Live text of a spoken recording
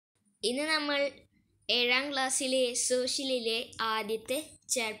ഇന്ന് നമ്മൾ 7ാം ക്ലാസ്സിലെ സോഷ്യലിലെ ആദ്യത്തെ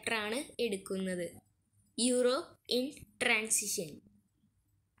ചാപ്റ്ററാണ് എടുക്കുന്നത്. Europe in transition.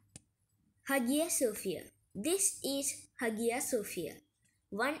 Hagia Sophia. This is Hagia Sophia,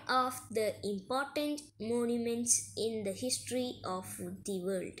 one of the important monuments in the history of the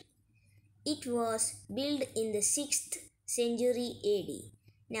world. It was built in the 6th century AD.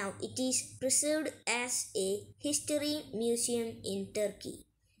 Now it is preserved as a history museum in Turkey.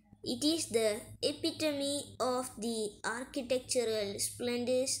 It is the epitome of the architectural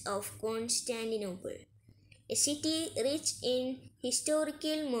splendors of Constantinople, a city rich in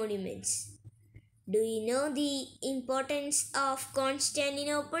historical monuments. Do you know the importance of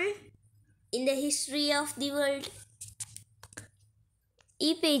Constantinople in the history of the world?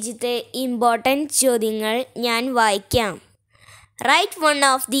 ഈ പേജിലത്തെ important ചോദ്യങ്ങൾ ഞാൻ വായിക്കാം. Right one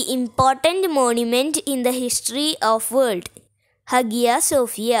of the important മോണ്യുമെൻറ്റ് in the history of world. Hagia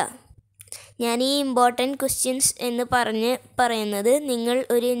Sophia. ഞാൻ ഈ important questions എന്ന് പറയുന്നത് നിങ്ങൾ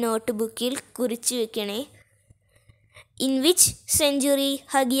ഒരു നോട്ട് ബുക്കിൽ കുറിച്ച് വെക്കണേ. In which century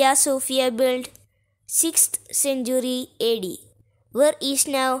Hagia Sophia build? 6th century AD. Where is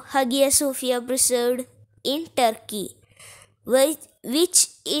now Hagia Sophia preserved? In Turkey. Which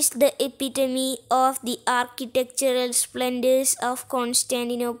is the epitome of the architectural splendors of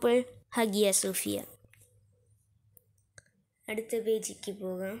Constantinople? Hagia Sophia. അടുത്ത പേജിലേക്ക്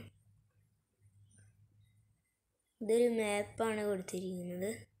പോകാം. ഇതൊരു മാപ്പാണ്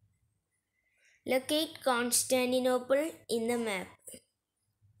കൊടുത്തിരിക്കുന്നത്. Locate Constantinople in the map.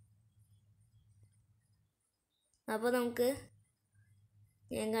 അപ്പോൾ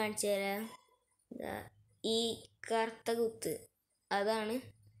ഞാൻ കാണിച്ചു തരാം. ഈ കറുത്ത കുത്ത് അതാണ്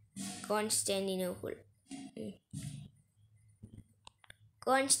Constantinople.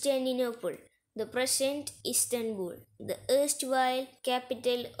 Constantinople, the present Istanbul, the erstwhile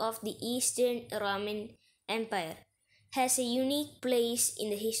capital of the Eastern Roman Empire, has a unique place in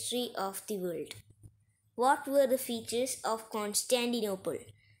the history of the world. What were the features of Constantinople?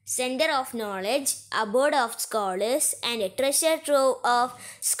 Center of knowledge, abode of scholars, and a treasure trove of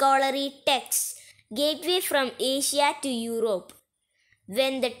scholarly texts, gateway from Asia to Europe.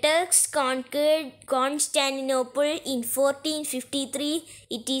 When the Turks conquered Constantinople in 1453,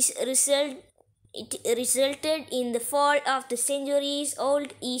 it resulted in the fall of the centuries-old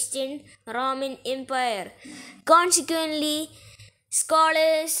Eastern Roman Empire. Consequently,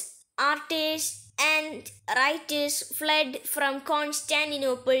 scholars, artists, and writers fled from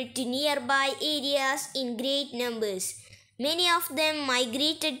Constantinople to nearby areas in great numbers. Many of them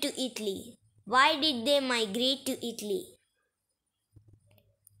migrated to Italy. Why did they migrate to Italy?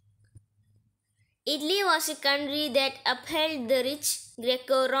 Italy was a country that upheld the rich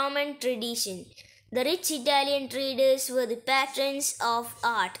Greco-Roman tradition. The rich Italian traders were the patrons of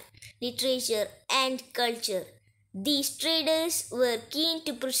art, literature, and culture. These traders were keen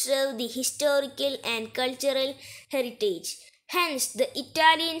to preserve the historical and cultural heritage. Hence, the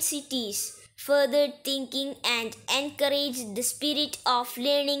Italian cities furthered thinking and encouraged the spirit of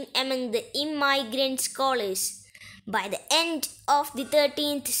learning among the immigrant scholars. By the end of the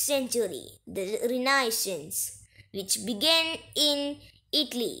 13th century, the Renaissance, which began in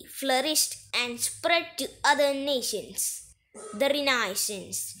Italy, flourished and spread to other nations. The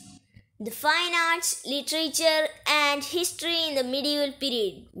Renaissance. The fine arts, literature, and history in the medieval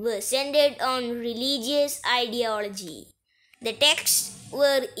period were centered on religious ideology. The texts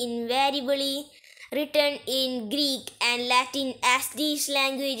were invariably written in Greek and Latin, as these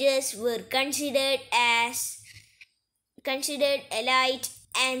languages were considered elite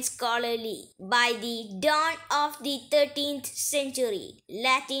and scholarly. By the dawn of the 13th century,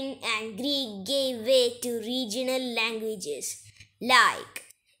 Latin and Greek gave way to regional languages like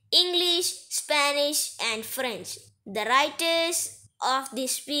English, Spanish, and French. The writers of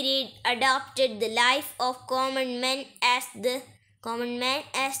this period adopted the life of common man as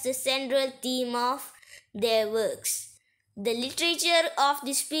the central theme of their works. The literature of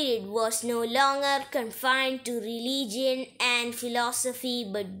this period was no longer confined to religion and philosophy,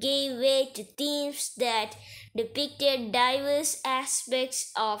 but gave way to themes that depicted diverse aspects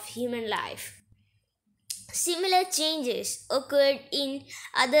of human life. Similar changes occurred in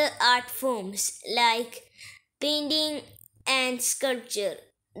other art forms like painting and sculpture.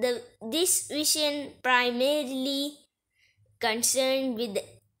 This vision, primarily concerned with the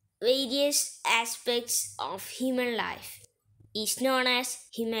various aspects of human life, is known as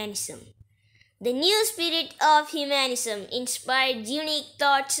humanism. The new spirit of humanism inspired unique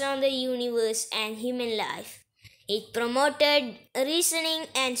thoughts on the universe and human life. It promoted reasoning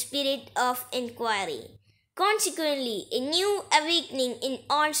and spirit of inquiry. Consequently, a new awakening in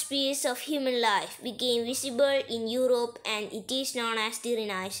all spheres of human life became visible in Europe, and it is known as the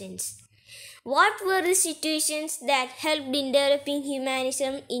Renaissance. What were the situations that helped in developing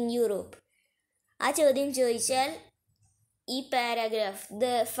humanism in Europe? ആ ചോദ്യം ചോദിച്ചാൽ ഈ paragraph the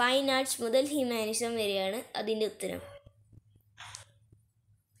fine arts മുതൽ humanism വരെയാണ് അതിൻ്റെ ഉത്തരം.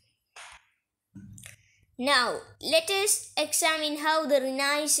 Now, let us examine how the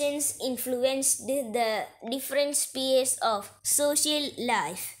Renaissance influenced the different spheres of social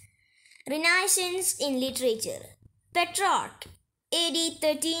life. Renaissance in literature. Petrarch, AD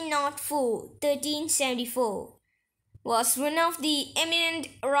 1304-1374, was one of the eminent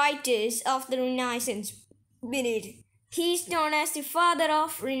writers of the Renaissance period. He is known as the father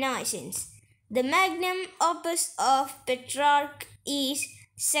of Renaissance. The magnum opus of Petrarch is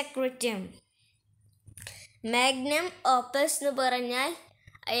Secretum. Magnum opus എന്ന് പറഞ്ഞാൽ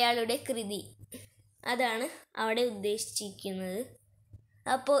അയാളുടെ കൃതി, അതാണ് അവിടെ ഉദ്ദേശിച്ചിരിക്കുന്നത്.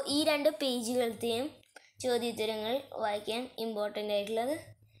 അപ്പോൾ ഈ 2 പേജുകളത്തെയും ചോദ്യോത്തരങ്ങൾ വായിക്കാൻ ഇമ്പോർട്ടൻ്റ് ആയിട്ടുള്ളത്.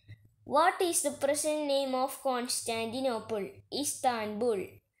 What is the present name of Constantinople? Istanbul.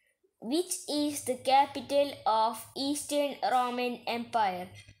 Which is the capital of eastern Roman Empire?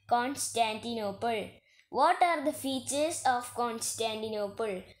 Constantinople. What are the features of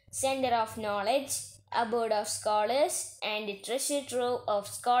Constantinople? Centre of knowledge, abode of scholars, and a treasure trove of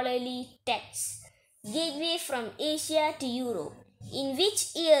scholarly texts. Gateway from Asia to Europe. In which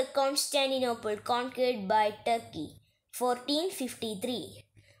year Constantinople conquered by Turkey? 1453.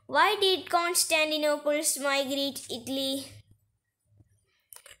 Why did Constantinople migrate Italy?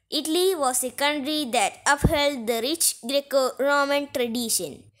 Italy was a country that upheld the rich Greco-Roman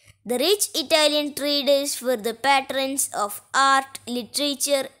tradition. The rich Italian traders were the patrons of art,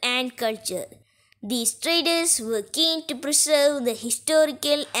 literature, and culture. These traders were keen to preserve the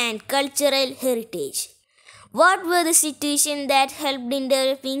historical and cultural heritage. What were the situations that helped in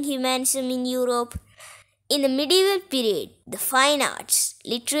developing humanism in Europe? In the medieval period, the fine arts,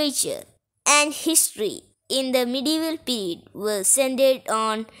 literature, and history in the medieval period were centered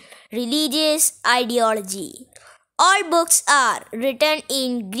on religious ideology. All books are written in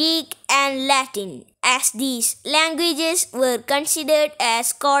Greek and Latin, as these languages were considered as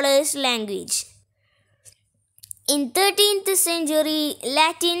scholars' language. In 13th century,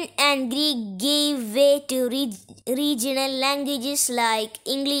 Latin and Greek gave way to regional languages like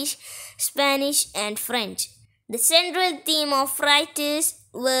English, Spanish, and French. The central theme of writers'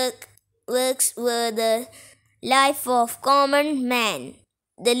 works were the life of common man.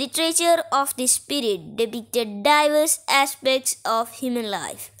 The literature of this period depicted diverse aspects of human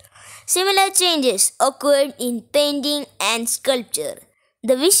life. Similar changes occurred in painting and sculpture.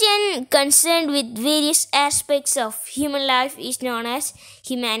 The vision concerned with various aspects of human life is known as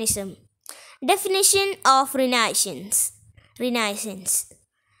humanism. Definition of Renaissance.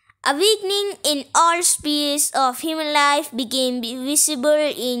 Awakening in all spheres of human life became visible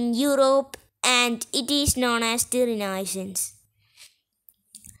in Europe, and it is known as the Renaissance.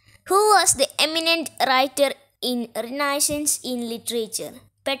 Who was the eminent writer in Renaissance in literature?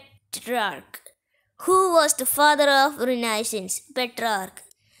 Petrarch. Who was the father of Renaissance? Petrarch.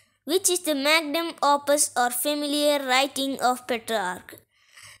 Which is the magnum opus or familiar writing of Petrarch?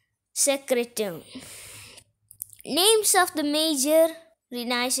 Secretum. Names of the major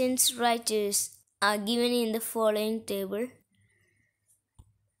Renaissance writers are given in the following table.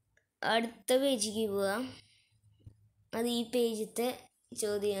 അടുത്ത പേജിലേക്ക് പോവാം. അത് ഈ പേജത്തെ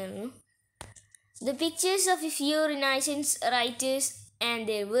ചോദ്യമാണ്. The pictures of a few Renaissance writers and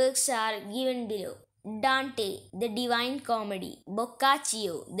their works are given below. Dante, The Divine Comedy.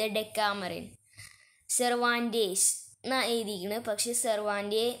 Boccaccio, The Decameron. Cervantes എന്നാ എഴുതിയിരിക്കുന്നത്, പക്ഷെ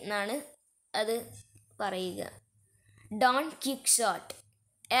സെർവാൻഡേ എന്നാണ് അത് പറയുക. Don Quixote.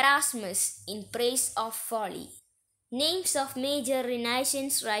 Erasmus, In Praise of Folly. Names of major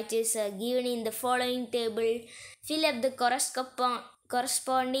Renaissance writers are given in the following table. Fill up the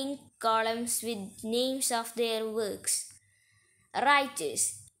corresponding columns with names of their works. Writers: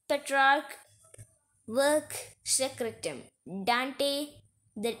 Petrarch, work Secretum. Dante,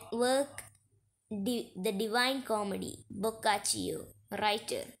 the work The Divine Comedy. Boccaccio,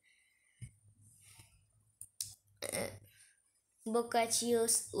 writer.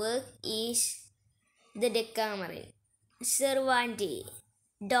 Boccaccio's work is The Decameron. Cervantes,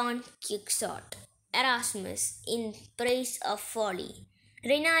 Don Quixote. Erasmus, In Praise of Folly.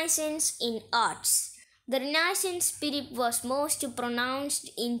 Renaissance in arts. The Renaissance spirit was most pronounced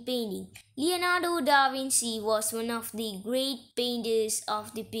in painting. Leonardo da Vinci was one of the great painters of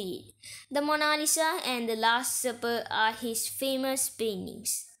the period. The Mona Lisa and The Last Supper are his famous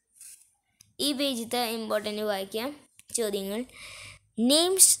paintings. ഈ പേജിലത്തെ important വായിക്കാം ചോദ്യങ്ങൾ.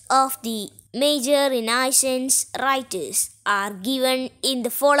 Names of the major Renaissance writers are given in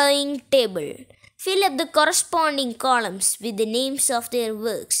the following table. Fill up the corresponding columns with the names of their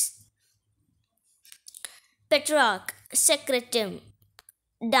works. Petrarch, Secretum,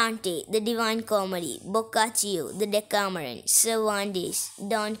 Dante, The Divine Comedy, Boccaccio, The Decameron, Cervantes,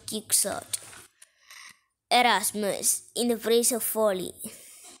 Don Quixote, Erasmus, In the Praise of Folly.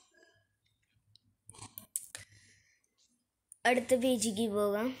 അടുത്ത പേജിലേക്ക്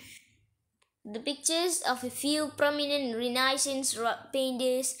പോകാം. The pictures of a few prominent Renaissance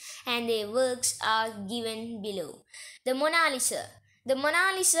painters and their works are given below. The Mona Lisa. The Mona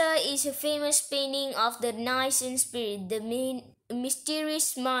Lisa is a famous painting of the Renaissance period. The mysterious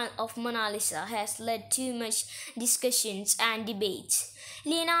smile of Mona Lisa has led to much discussions and debates.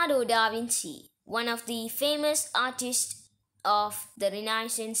 Leonardo da Vinci, one of the famous artists of the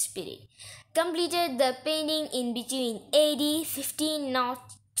Renaissance period, completed the painting in between AD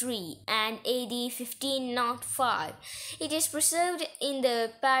 1503 and AD 1505. It is preserved in the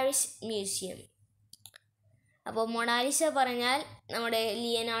Paris Museum. അപ്പോൾ Mona Lisa പറഞ്ഞാൽ നമ്മുടെ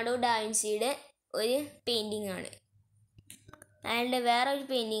Leonardo ഡാവിൻസിയുടെ ഒരു painting ആണ്. അയാളുടെ വേറെ ഒരു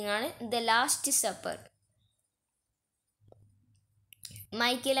painting ആണ് the last supper.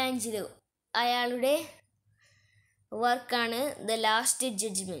 Michael Angelo അയാളുടെ വർക്കാണ് ദ ലാസ്റ്റ്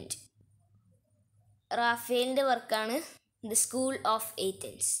ജഡ്ജ്മെൻറ്റ്. റാഫേലിൻ്റെ വർക്കാണ് ദ സ്കൂൾ ഓഫ്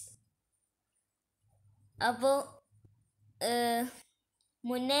ഏതൻസ്. അപ്പോൾ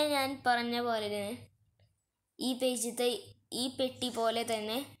മുന്നേ ഞാൻ പറഞ്ഞ പോലെ തന്നെ ഈ പേജിലത്തെ ഈ പെട്ടി പോലെ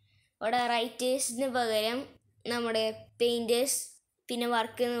തന്നെ ഇവിടെ റൈറ്റേഴ്സിന് പകരം നമ്മുടെ പെയിൻറ്റേഴ്സ് പിന്നെ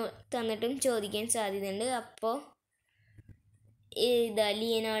വർക്ക് തന്നിട്ടും ചോദിക്കാൻ സാധ്യതയുണ്ട്. അപ്പോൾ ഇതാ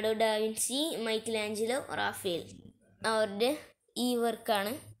Leonardo da Vinci, Michael Angelo, Rafale അവരുടെ ഈ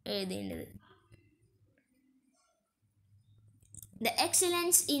വർക്കാണ് എഴുതേണ്ടത്. The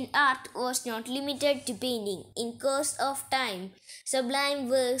excellence in art was not limited to painting. In course of time, sublime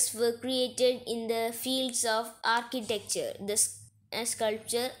works were created in the fields of architecture,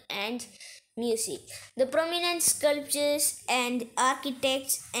 sculpture, and music. The prominent sculptors and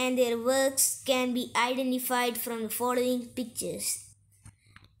architects and their works can be identified from the following pictures.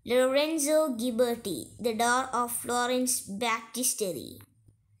 Lorenzo Ghiberti, The Door of Florence Baptistery.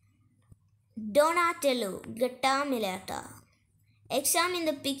 Donatello Gattamelata. Examine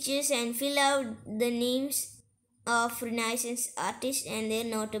the pictures and fill out the names of Renaissance artists and their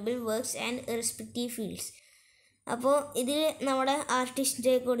notable works and respective fields. അപ്പോൾ ഇതിൽ നമ്മുടെ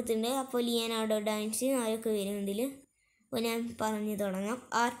ആർട്ടിസ്റ്റിൻ്റെ കൊടുത്തിട്ടുണ്ട്. അപ്പോൾ Leonardo da Vinci അവരൊക്കെ വരും ഇതിൽ. അപ്പോൾ ഞാൻ പറഞ്ഞു തുടങ്ങാം.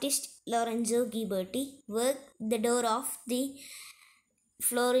 Artist Lorenzo Ghiberti. Work the door of the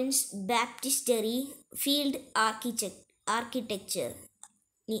Florence ബാപ്റ്റിസ്റ്ററി. Field architecture.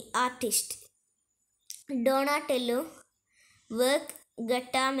 Artist ഡൊണാറ്റെല്ലോ. Work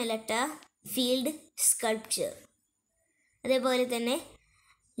ഗട്ടാമെലട്ട. Field sculpture. അതേപോലെ തന്നെ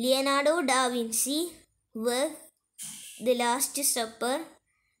Leonardo da Vinci. Work the last supper.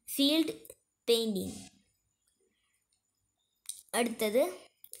 Field painting. അടുത്തത്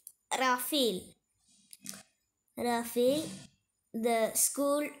Rafale. The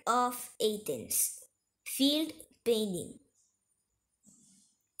school of Athens. Field painting.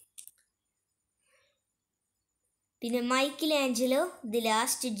 പിന്നെ Michael Angelo the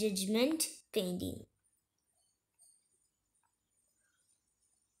last judgement painting.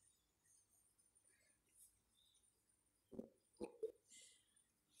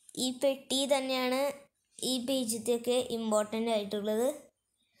 ഈ പെട്ടി തന്നെയാണ് ഈ പേജിലത്തെയൊക്കെ important ആയിട്ടുള്ളത്.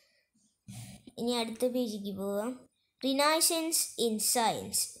 ഇനി അടുത്ത പേജിലേക്ക് പോകാം. Renaissance in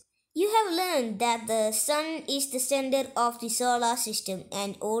science. You have learned that the sun is the center of the solar system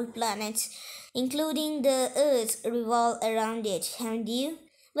and all planets, including the earth, revolve around it, haven't you?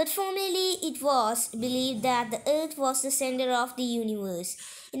 But formerly it was believed that the earth was the center of the universe.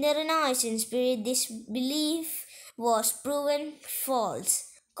 In the Renaissance period, this belief was proven false.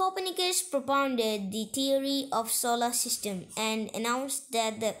 Copernicus propounded the theory of solar system and announced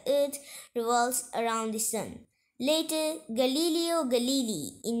that the earth revolves around the sun. Later, Galileo Galilei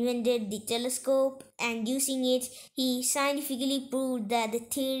invented the telescope, and using it, he scientifically proved that the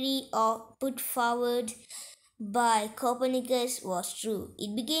theory put forward by Copernicus was true.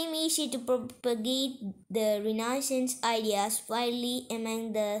 It became easy to propagate the Renaissance ideas widely among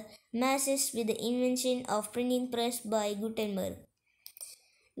the masses with the invention of printing press by Gutenberg.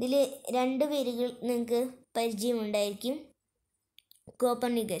 ഇതിൽ രണ്ട് പേരുകൾ നിങ്ങൾക്ക് പരിചയമുണ്ടായിരിക്കും.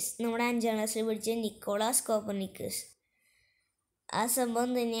 Copernicus, നമ്മുടെ 5ാം ക്ലാസ്സിൽ പഠിച്ച Nicholas Copernicus. ആ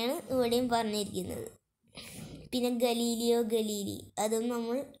സംഭവം തന്നെയാണ് ഇവിടെയും പറഞ്ഞിരിക്കുന്നത്. പിന്നെ ഗലീലിയോ ഗലീലി, അതും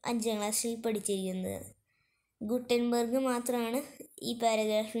നമ്മൾ 5ാം ക്ലാസ്സിൽ പഠിച്ചിരിക്കുന്നത്. ഗുട്ടൻബർഗ് മാത്രമാണ് ഈ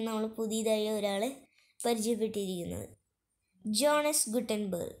പാരഗ്രാഫിൽ നമ്മൾ പുതിയതായി ഒരാളെ പരിചയപ്പെട്ടിരിക്കുന്നത്. Jones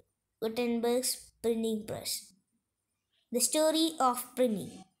Gutenberg, ഗുട്ടൻബർഗ്സ് printing press. The story of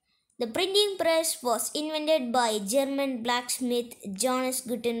printing. The printing press was invented by German blacksmith Johannes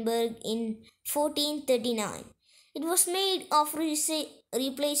Gutenberg in 1439. It was made of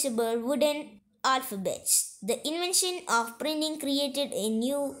replaceable wooden alphabets. The invention of printing created a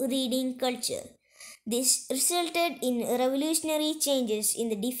new reading culture. This resulted in revolutionary changes in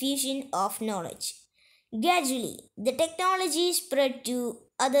the diffusion of knowledge. Gradually, the technology spread to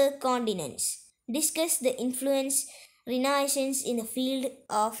other continents. Discuss the influence Renaissance in the field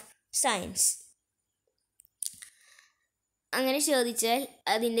of science. അങ്ങനെ ചോദിച്ചാൽ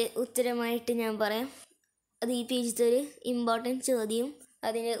അതിൻ്റെ ഉത്തരമായിട്ട് ഞാൻ പറയാം. അത് ഈ പേജിലത്തെ ഒരു important ചോദ്യം,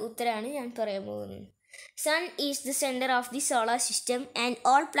 അതിൻ്റെ ഉത്തരമാണ് ഞാൻ പറയാൻ പോകുന്നത്. Sun is the center of the solar system and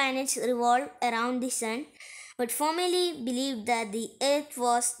all planets revolve around the sun, but formerly believed that the earth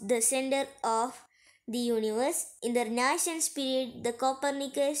was the center of the universe. In the Renaissance period, the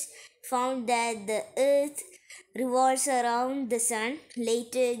Copernicus found that the earth revolves around the sun.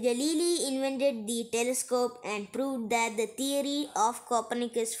 Later, Galilei invented the telescope and proved that the theory of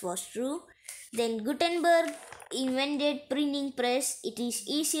Copernicus was true. Then Gutenberg invented printing press. It is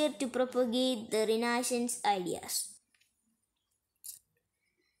easier to propagate the Renaissance ideas.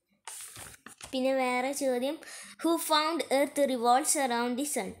 പിന്നെ വേറെ ചോദ്യം, who found earth revolves around the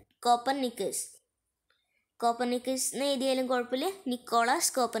sun? Copernicus. Copernicus എന്ന് എഴുതിയാലും കുഴപ്പമില്ല,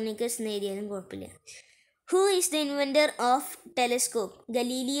 Nicholas Copernicus എന്ന് എഴുതിയാലും കുഴപ്പമില്ല. Who is the inventor of telescope?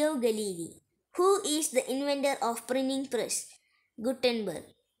 Galileo Galilei. Who is the inventor of printing press? Gutenberg.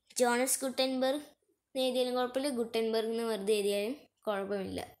 Jones Gutenberg എന്ന് എഴുതിയാലും കുഴപ്പമില്ല, ഗുട്ടൻബർഗ് എന്ന് വെറുതെ എഴുതിയാലും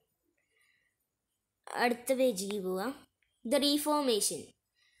കുഴപ്പമില്ല. അടുത്ത പേജിൽ പോവാം. The Reformation.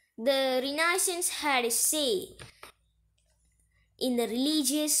 The Renaissance had a say in the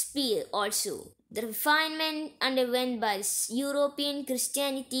religious sphere also. The refinement underwent by European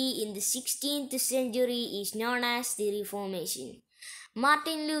Christianity in the 16th century is known as the Reformation.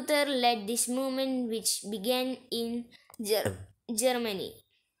 Martin Luther led this movement, which began in Germany.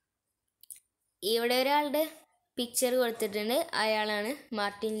 ഇവിടെ ഒരാളുടെ picture കൊടുത്തിട്ടുണ്ട്, അയാളാണ്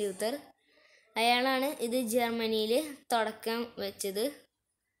Martin Luther. അയാളാണ് ഇത് ജർമ്മനിയിൽ തുടക്കം വെച്ചത്,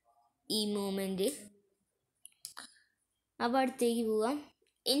 ഈ മൂവ്മെൻറ്റ്. അപ്പോൾ അടുത്തേക്ക് പോവാം.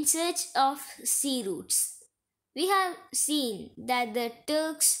 In search of sea routes. We have seen that the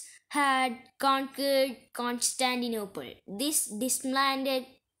Turks had conquered Constantinople. This dismantled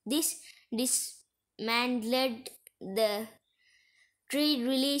the trade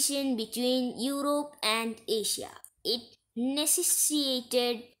relation between Europe and Asia. It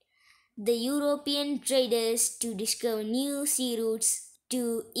necessitated the European traders to discover new sea routes to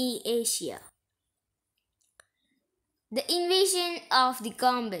Asia. The invasion of the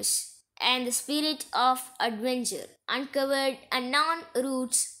Columbus and the spirit of adventure uncovered unknown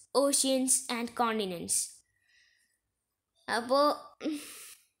routes, oceans and continents. അപ്പോൾ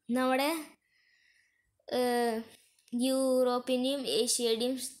നമ്മുടെ യൂറോപ്പിൻ്റെയും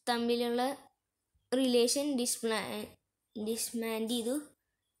ഏഷ്യയുടെയും തമ്മിലുള്ള relation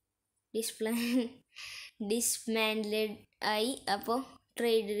ഡിസ്മാൻഡ്ലഡ് ആയി. അപ്പോൾ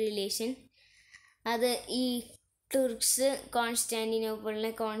trade relation അത് ഈ Turks കോൺസ്റ്റാന്റിനോപ്പിളിനെ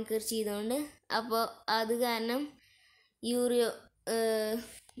conquer ചെയ്തുകൊണ്ട്, അപ്പോൾ അത് കാരണം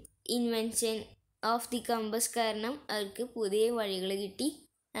ഇൻവെൻഷൻ ഓഫ് ദി കമ്പസ് കാരണം അവർക്ക് പുതിയ വഴികൾ കിട്ടി.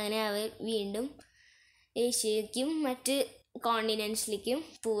 അങ്ങനെ അവർ വീണ്ടും ഏഷ്യയ്ക്കും മറ്റ് കോണ്ടിനെൻറ്റ്സിലേക്കും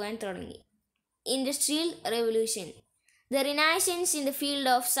പോകാൻ തുടങ്ങി. Industrial revolution. The Renaissance in the field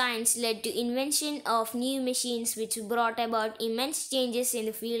of science led to invention of new machines which brought about immense changes in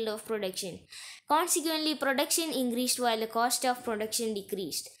the field of production. Consequently, production increased while the cost of production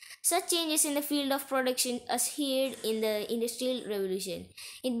decreased. Such changes in the field of production ushered in the Industrial Revolution.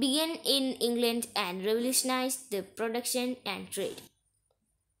 It began in England and revolutionized the production and trade.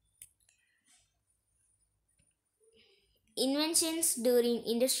 Inventions during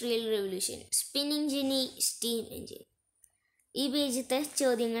Industrial Revolution. Spinning jenny, steam engine. ഈ പേജിലത്തെ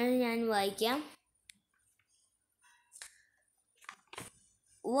ചോദ്യങ്ങൾ ഞാൻ വായിക്കാം.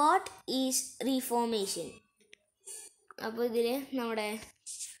 What is reformation? അപ്പോൾ ഇതിൽ നമ്മുടെ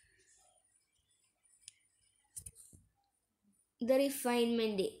the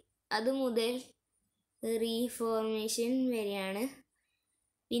refinement അത് മുതൽ reformation വരെയാണ്.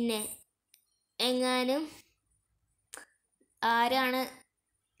 പിന്നെ എങ്ങാനും ആരാണ്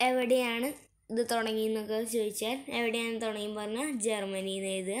എവിടെയാണ് ഇത് തുടങ്ങിയെന്നൊക്കെ ചോദിച്ചാൽ എവിടെയാണ് തുടങ്ങി പറഞ്ഞാൽ ജർമ്മനിയിൽ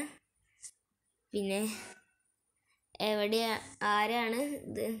നിന്ന് എഴുതുക. പിന്നെ ആരാണ്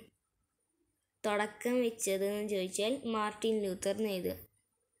ഇത് തുടക്കം വെച്ചത് എന്ന് ചോദിച്ചാൽ മാർട്ടിൻ ലൂത്തർ എന്ന് എഴുതുക.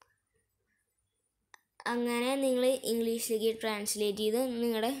 അങ്ങനെ നിങ്ങൾ ഇംഗ്ലീഷിലേക്ക് ട്രാൻസ്ലേറ്റ് ചെയ്ത്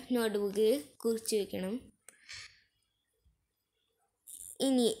നിങ്ങളുടെ നോട്ട്ബുക്കിൽ കുറിച്ച് വയ്ക്കണം.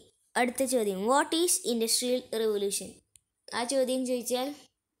 ഇനി അടുത്ത ചോദ്യം, വാട്ട് ഈസ് ഇൻഡസ്ട്രിയൽ റെവല്യൂഷൻ? ആ ചോദ്യം ചോദിച്ചാൽ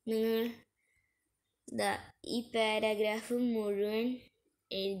നിങ്ങൾ ഈ പാരാഗ്രാഫ് മുഴുവൻ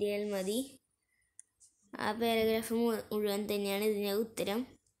എഴുതിയാൽ മതി. ആ പാരാഗ്രാഫ് മുഴുവൻ തന്നെയാണ് ഇതിൻ്റെ ഉത്തരം.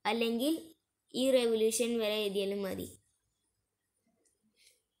 അല്ലെങ്കിൽ ഈ റെവല്യൂഷൻ വരെ എഴുതിയാലും മതി.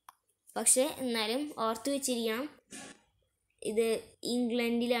 പക്ഷെ എന്നാലും ഓർത്തു വെച്ചിരിക്കണം, ഇത്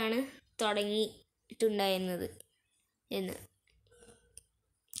ഇംഗ്ലണ്ടിലാണ് തുടങ്ങിയിട്ടുണ്ടായിരുന്നത് എന്ന്.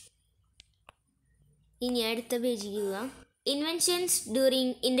 ഇനി അടുത്ത പേജിൽ പോവാം. Inventions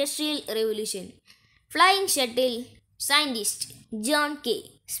during industrial revolution. Flying shuttle scientist John K.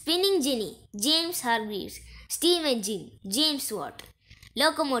 Spinning Jeni James Hargreaves. Steam engine James Watt.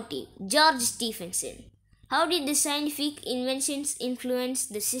 Locomotive George Stephenson. How did the scientific inventions influence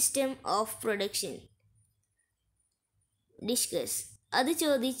the system of production? Discuss. അത്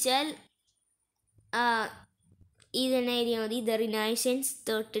ചോദിച്ചാൽ ഇതന്നെ എഴുതിയാൽ മതി. ദ റിനൈസൻസ്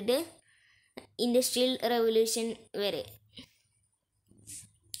തൊട്ടിട്ട് industrial revolution വരെ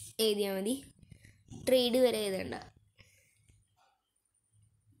എഴുതിയാൽ മതി. Trade വരെ എഴുതണ്ട.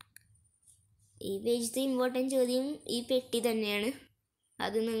 ഈ പേജിലത്തെ ഇമ്പോർട്ടൻറ്റ് ചോദ്യം ഈ പെട്ടി തന്നെയാണ്.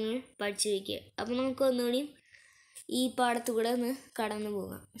 അത് നിങ്ങൾ പഠിച്ചു വയ്ക്കുക. അപ്പോൾ നമുക്ക് ഒന്നുകൂടി ഈ പാഠത്തു കൂടെ ഒന്ന് കടന്നു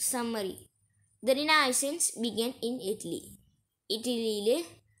പോകാം. Summary. The renaissance began in Italy. ഇറ്റലിയിൽ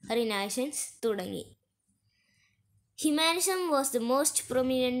റിനൈസൻസ് തുടങ്ങി. Humanism was the most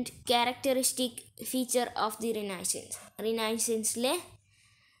prominent characteristic feature of the renaissance. റിനൈസൻസിലെ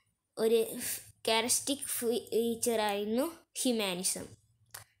ഒരു characteristic ഫീച്ചറായിരുന്നു humanism.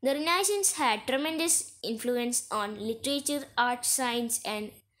 The Renaissance had tremendous influence on literature, art, science and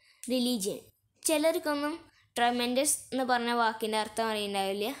religion. ചിലർക്കൊന്നും tremendous എന്ന് പറഞ്ഞ വാക്കിൻ്റെ അർത്ഥം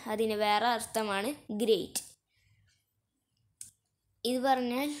അറിയുണ്ടാവില്ല. അതിന് വേറെ അർത്ഥമാണ് ഗ്രേറ്റ്. ഇത്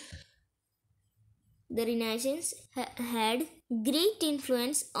പറഞ്ഞാൽ The Renaissance had great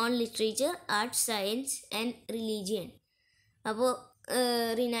influence on literature, art, science and religion. അപ്പോൾ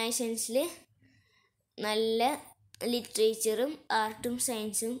റിനൈസൻസിൽ നല്ല ലിറ്ററേച്ചറും ആർട്ടും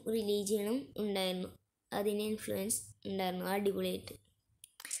സയൻസും റിലീജിയനും ഉണ്ടായിരുന്നു. അതിന് ഇൻഫ്ലുവൻസ് ഉണ്ടായിരുന്നു അടിപൊളിയായിട്ട്.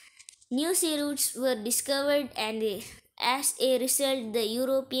 New see Roots were discovered and as a result the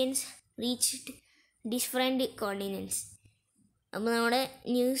Europeans reached different continents. അപ്പോൾ നമ്മുടെ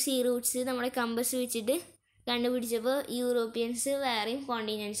ന്യൂ സീ റൂട്ട്സ് നമ്മുടെ കമ്പസ് വെച്ചിട്ട് കണ്ടുപിടിച്ചപ്പോൾ യൂറോപ്യൻസ് വേറെയും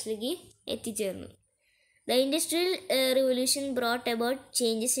കോണ്ടിനെൻറ്റ്സിലേക്ക് എത്തിച്ചേർന്നു. The Industrial Revolution brought about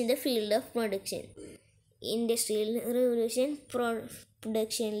changes in the field of production. Industrial revolution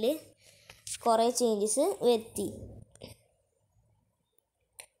പ്രൊഡക്ഷനിൽ കുറേ changes വരുത്തി.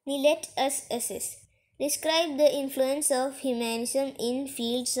 Let us assess. Describe the influence of humanism in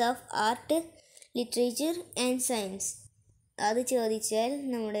fields of art, literature and science. അത് ചോദിച്ചാൽ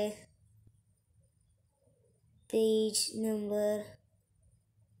നമ്മുടെ page number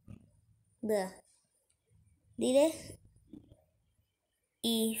ഇതിൽ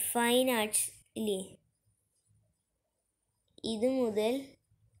ഈ fine arts ഇല്ലേ, ഇത് മുതൽ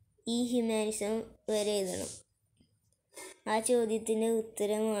ഈ ഹ്യൂമാനിസം വരെ എഴുതണം. ആ ചോദ്യത്തിൻ്റെ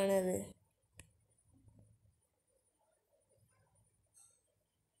ഉത്തരമാണത്.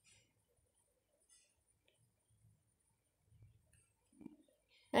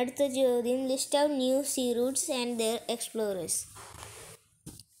 അടുത്ത ചോദ്യം, list out new see Roots and their explorers.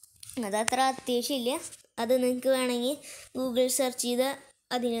 അതത്ര അത്യാവശ്യമില്ല. അത് നിങ്ങൾക്ക് വേണമെങ്കിൽ ഗൂഗിൾ സെർച്ച് ചെയ്താൽ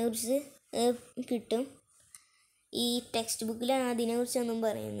അതിനെക്കുറിച്ച് കിട്ടും. ഈ ടെക്സ്റ്റ് ബുക്കിൽ അതിനെക്കുറിച്ചൊന്നും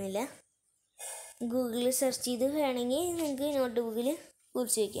പറയുന്നില്ല. ഗൂഗിളിൽ സെർച്ച് ചെയ്ത് വേണമെങ്കിൽ നിങ്ങൾക്ക് നോട്ട് ബുക്കിൽ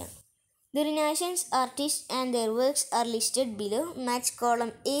കുറിച്ച് വയ്ക്കാം. The renaissance artist and their works R listed below. Match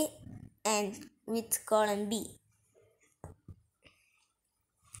column A and with column B.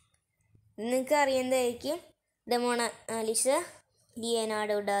 നിങ്ങൾക്ക് അറിയുന്നതായിരിക്കും. The Mona Lisa,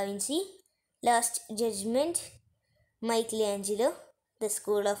 Leonardo da Vinci, last judgement, Michael Angelo, the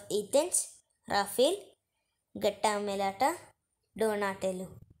school of Athens, Rafale, ഗട്ടാമെലാട്ട, ഡൊണാറ്റെല്ലോ.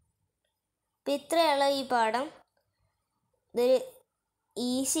 അപ്പം ഇത്രയുള്ള ഈ പാഠം. ഇതൊരു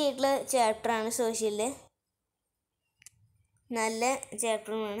ഈസി ആയിട്ടുള്ള ചാപ്റ്ററാണ്. സോഷ്യലിലെ നല്ല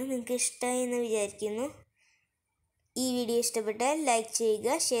ചാപ്റ്ററുമാണ്. നിങ്ങൾക്ക് ഇഷ്ടമായി എന്ന് വിചാരിക്കുന്നു. ഈ വീഡിയോ ഇഷ്ടപ്പെട്ടാൽ ലൈക്ക് ചെയ്യുക,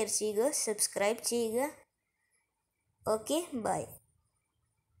 ഷെയർ ചെയ്യുക, സബ്സ്ക്രൈബ് ചെയ്യുക. Okay, by.